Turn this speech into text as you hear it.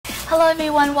Hello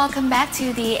everyone, welcome back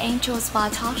to the Angel Spa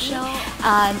Talk Show.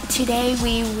 Today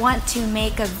we want to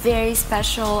make a very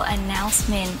special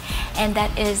announcement, and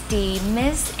that is the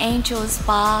Miss Angel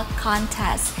Spa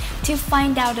contest. To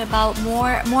find out about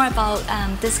more about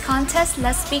this contest,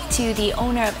 let's speak to the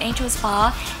owner of Angel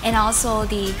Spa and also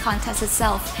the contest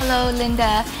itself. Hello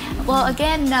Linda. Well,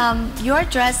 again, your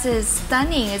dress is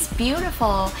stunning, it's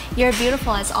beautiful. You're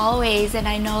beautiful as always, and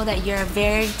I know that you're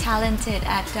very talented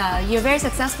you're very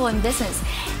successful in business,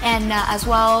 and as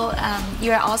well,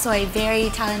 you're also a very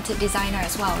talented designer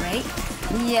as well, right?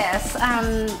 Yes,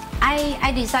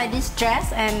 I designed this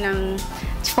dress, and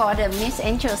for the Miss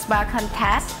Angel Spa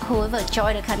contest, whoever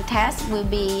join the contest will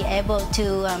be able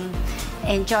to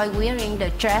enjoy wearing the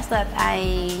dress that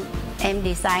I am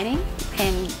designing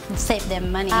and save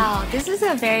them money. Wow, this is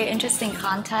a very interesting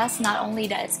contest. Not only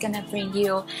that it's gonna bring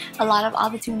you a lot of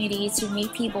opportunities to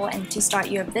meet people and to start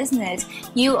your business,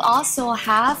 you also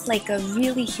have like a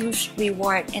really huge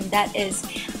reward, and that is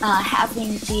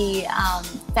having the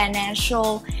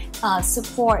financial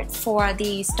support for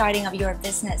the starting of your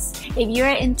business. If you're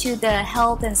into the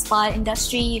health and spa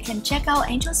industry, you can check out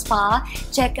Angel Spa,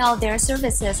 check out their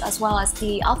services as well as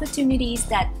the opportunities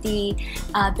that the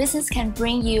business can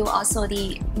bring you. Also,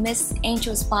 the Miss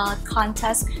Angel Spa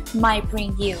contest might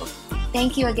bring you.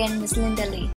 Thank you again, Ms. Linda Lee.